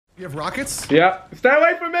You have rockets? Yeah. Stay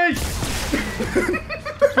away from me!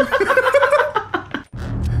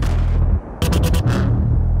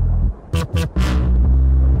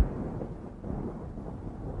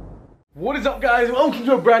 What is up, guys? Welcome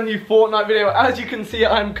to a brand new Fortnite video. As you can see,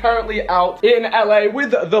 I'm currently out in LA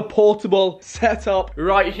with the portable setup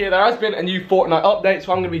right here. There has been a new Fortnite update,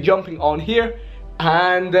 so I'm going to be jumping on here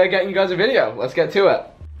and getting you guys a video. Let's get to it.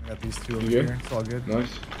 I got these two over here. It's all good.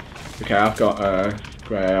 Nice. Okay, I've got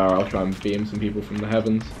grey AR. I'll try and beam some people from the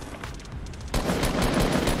heavens.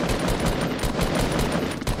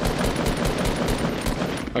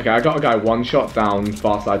 Okay, I got a guy one shot down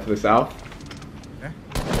far side to the south. Okay.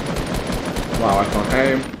 Wow, I can't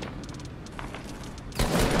aim.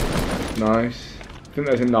 Nice. I think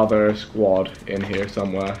there's another squad in here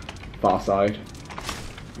somewhere. Far side.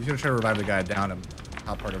 He's gonna try to revive the guy down him.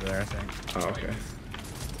 Top part over there, I think. Oh, okay.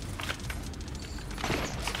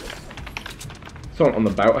 Someone on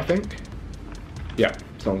the boat, I think. Yeah,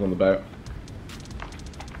 someone's on the boat.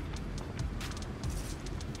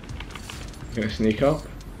 I'm gonna sneak up.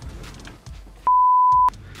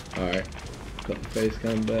 Alright. Got the face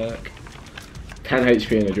cam back. 10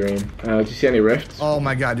 HP in a dream. Do you see any rifts? Oh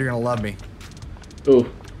my god, you're gonna love me. Ooh,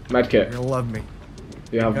 medkit. You're gonna love me.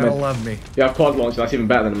 You're gonna love me. You have quad launcher, that's even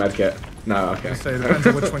better than a medkit. No, okay. Say, it depends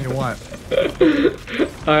on which one you want.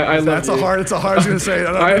 I love That's you. It's a hard thing to say.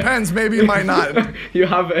 It depends, maybe you might not. You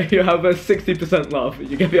have a 60% love.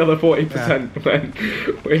 You get the other 40% when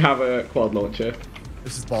we have a quad launcher.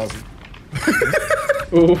 This is ballsy.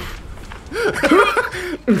 Oof.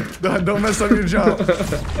 Don't mess up your jump.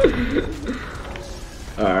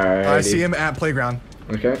 Alright. I see him at playground.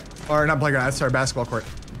 Okay. Or not playground, sorry, basketball court.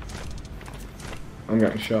 I'm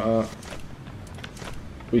getting shot at.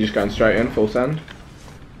 We just going straight in, full send.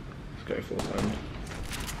 Let's go full send.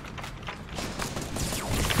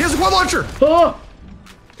 He has a quad launcher! Oh!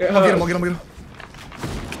 I'll get him.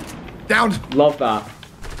 Downed! Love that.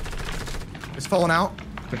 He's falling out.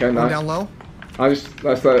 Okay, nice. Down low. That's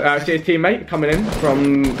actually his teammate coming in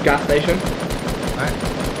from gas station. Alright.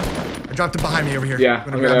 I dropped it behind me over here. Yeah,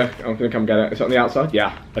 I'm gonna come get it. It's on the outside?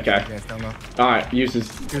 Yeah, okay. Yeah, it's down low. Alright, uses.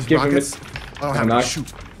 Here's Give rockets. him I don't have any.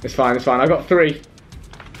 Shoot. It's fine, I got 3.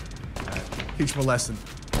 Teach him a lesson.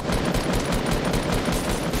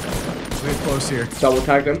 We get close here. Double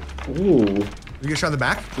tagged him. Ooh. You get shot in the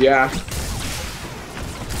back? Yeah.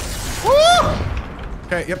 Woo!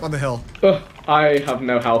 Okay, yep, on the hill. I have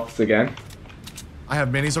no healths again. I have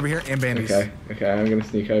minis over here and bandies. Okay, I'm gonna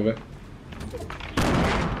sneak over.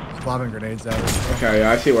 Lobbing grenades at him. Okay,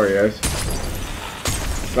 yeah, I see where he is.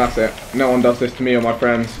 That's it. No one does this to me or my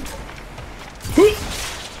friends.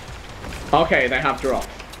 Okay, they have dropped.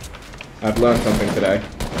 I've learned something today.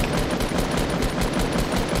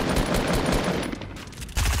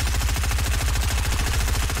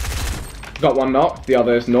 Got one knocked, the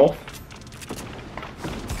other is north.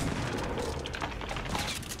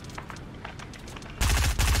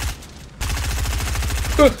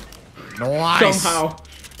 Nice. Somehow.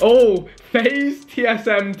 Oh, FaZe,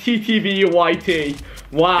 TSM, TTV, YT.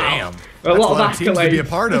 Wow. Damn. A lot of teams to be a accolades.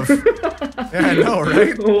 part of. Yeah, I know,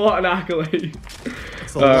 right? What an accolade.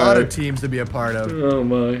 It's a lot of teams to be a part of. Oh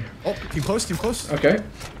my. Oh, team close, team close. Okay.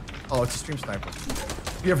 Oh, it's a stream sniper.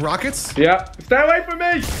 You have rockets? Yeah. Stay away from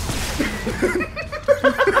me!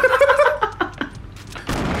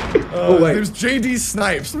 Oh, wait. There's JD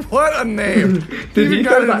Snipes. What a name. Did he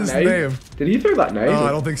throw that name? Did he throw that name? No,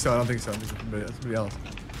 I don't think so. I think it's somebody else.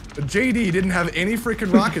 But JD didn't have any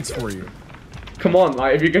freaking rockets for you. Come on,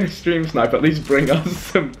 like, if you're gonna stream snipe, at least bring us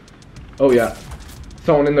some. Oh yeah.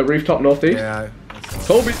 Someone in the rooftop northeast? Yeah.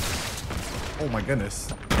 Toby! Oh my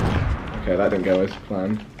goodness. Okay, that didn't go as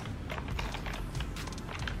planned.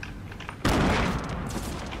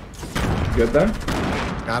 Good there?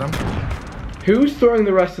 Got him. Who's throwing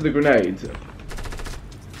the rest of the grenades?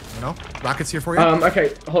 No? Rockets here for you?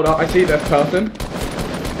 Okay, hold on. I see this person.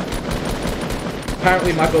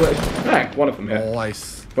 Apparently my bullet is... Hey, one of them hit.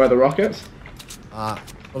 Nice. Where are the rockets?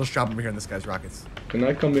 We'll just drop them here in this guy's rockets. Can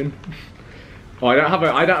I come in? Oh, I don't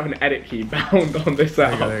have an edit key bound on this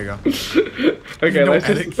setup. There you go. Okay, no let's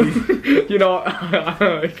edit just... key. You know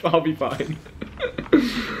what? I'll be fine.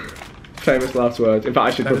 Famous last words. In fact,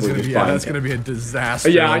 I should probably just find that's gonna be a disaster.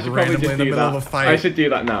 Yeah, I should probably just in the do middle that. of a fight. I should do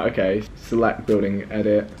that now. Okay, select building,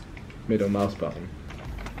 edit, middle mouse button.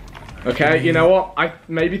 Okay, you know what? I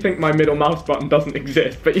maybe think my middle mouse button doesn't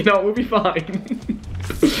exist, but you know what? We'll be fine.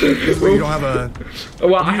 You don't have a...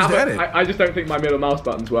 Well, I have I just don't think my middle mouse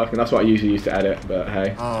button's working. That's what I usually use to edit, but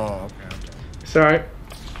hey. Oh, okay. It's alright.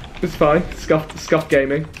 It's fine. Scuff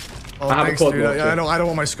gaming. Oh, I have thanks, a quad dude. launcher. I don't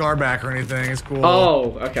want my scar back or anything. It's cool.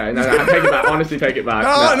 Oh, okay. No, I take it back. Honestly, take it back.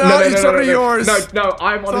 No, it's already yours. No,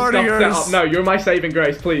 I'm on a stuff set up. No, you're my saving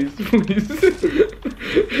grace, please. Please.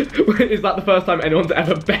 Is that the first time anyone's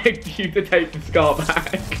ever begged you to take the scar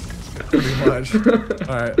back? Pretty much.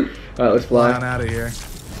 Alright. Alright, let's fly. On out of here.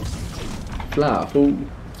 Fly, fool.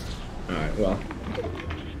 Alright, well.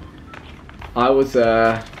 I was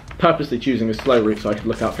purposely choosing a slow route so I could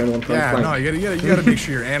look out for anyone trying to flank. No, you gotta make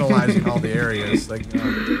sure you're analyzing all the areas. Like, you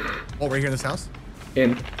know. Oh, we're here in this house?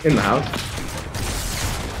 In the house.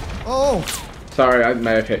 Oh! Sorry, I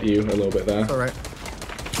may have hit you a little bit there. It's alright.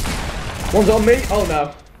 One's on me. Oh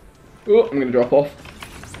no. Oh, I'm gonna drop off.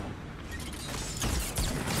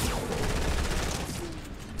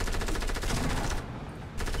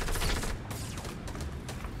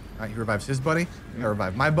 Alright, he revives his buddy. I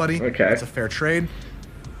revive my buddy. Okay. That's a fair trade.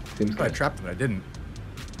 Seems I like. trapped him, but I didn't.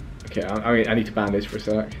 Okay, I need to bandage for a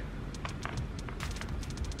sec. Grab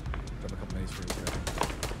a couple minis for you.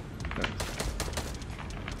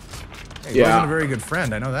 Hey, he Yeah. wasn't a very good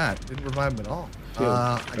friend, I know that. Didn't revive him at all.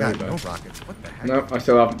 I got no rockets. What the heck? No, I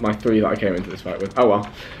still have my 3 that I came into this fight with. Oh well.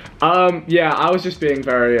 Yeah, I was just being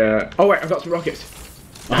very. Oh wait, I've got some rockets.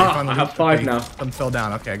 Aha, I have 5 now. Some fell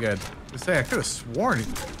down. Okay, good. I could have sworn he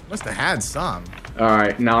must have had some.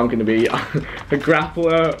 Alright, now I'm gonna be a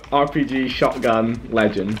grappler RPG shotgun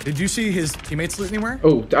legend. Did you see his teammates lit anywhere?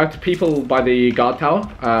 Oh, people by the guard tower,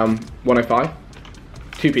 105.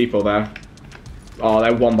 2 people there. Oh,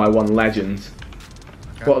 they're 1-by-1 legends.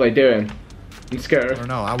 Okay. What are they doing? I'm scared. I don't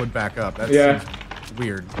know. I would back up. That's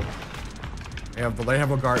weird. They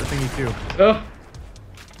have a guard thingy too. Ugh.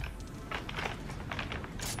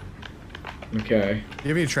 Okay. Do you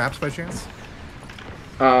have any traps by chance?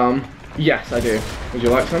 Yes, I do. Would you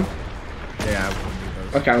like some? Yeah, I would need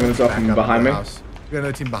those. Okay, I'm gonna drop them behind me. We got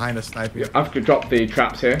another team behind us sniping. Yeah, I've dropped the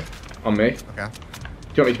traps here on me. Okay.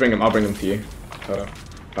 Do you want me to bring them? I'll bring them to you.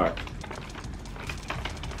 Alright.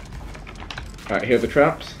 Alright, here are the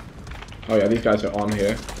traps. Oh yeah, these guys are on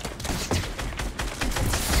here.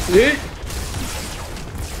 Yeet!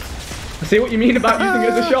 I see what you mean about using it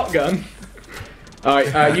as a shotgun.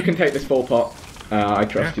 Alright, you can take this full pot. I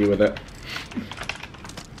trust you with it.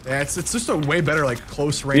 Yeah, it's just a way better like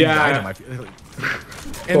close range item. I feel.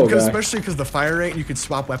 And especially because the fire rate, you can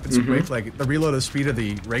swap weapons quick. Like the reload speed of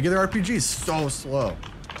the regular RPG is so slow.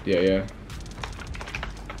 Yeah.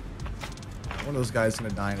 One of those guys is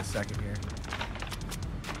gonna die in a second here.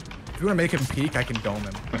 If you want to make him peek, I can dome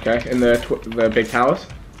him. Okay, in the big towers.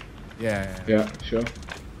 Yeah, sure.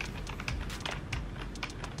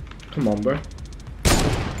 Come on, bro.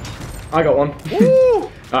 I got one. Woo!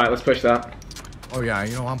 Alright, let's push that. Oh yeah,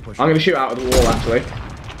 you know I'm pushing. I'm gonna shoot out of the wall actually.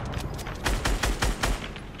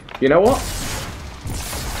 You know what?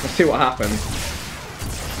 Let's see what happens.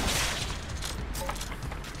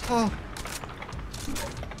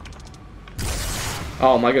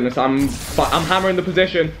 Oh my goodness, I'm hammering the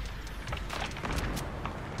position.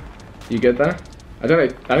 You good there? I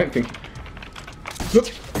don't think.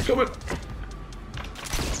 Come on.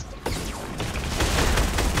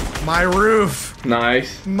 My roof.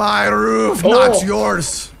 Nice. My roof, not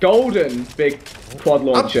yours. Golden big quad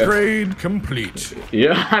launcher. Upgrade complete.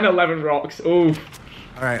 Yeah, and 11 rocks. Ooh.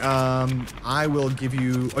 All right. I will give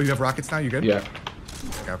you. Oh, you have rockets now. You good? Yeah.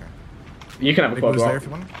 Okay. You can have a quad rock. There if you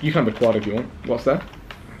want. You can have a quad if you want. What's that?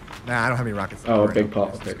 Nah, I don't have any rockets. Oh, a big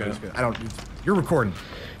pot. Okay, good. I don't. You're recording.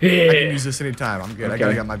 Yeah. I can use this anytime. I'm good. Okay.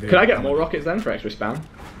 I got my video. Could I get more rockets then for extra spam?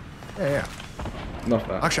 Yeah. Enough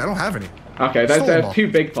that. Actually, I don't have any. Okay, there's 2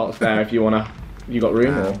 big pots there if you wanna. You got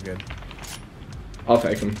room or? I'm good. I'll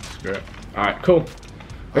take them. Screw it. All right, cool.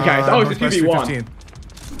 Okay. It's a 2v1.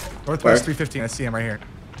 Northwest 315. I see him right here.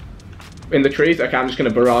 In the trees. Okay, I'm just gonna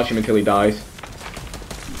barrage him until he dies.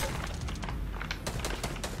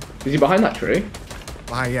 Is he behind that tree?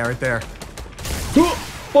 Behind, yeah, right there.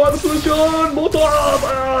 Fire the position! Mortar!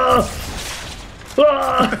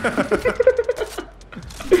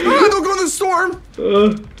 Don't go in the storm!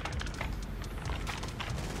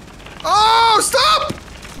 Oh, stop!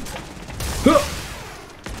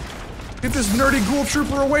 Get this nerdy ghoul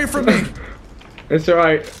trooper away from me! It's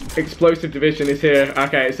alright. Explosive division is here.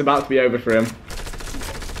 Okay, it's about to be over for him.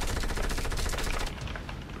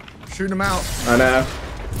 Shooting him out. I know.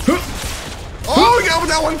 Oh, you got with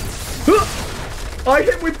that one! I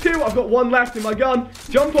hit with 2. I've got 1 left in my gun.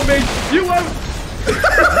 Jump on me. You won't.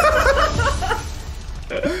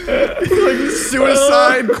 Like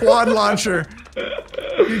suicide quad launcher.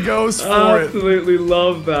 He goes for it. Absolutely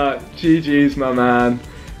love that. GG's, my man.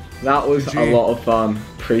 That was a lot of fun.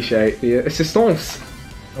 Appreciate the assistance.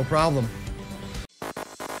 No problem.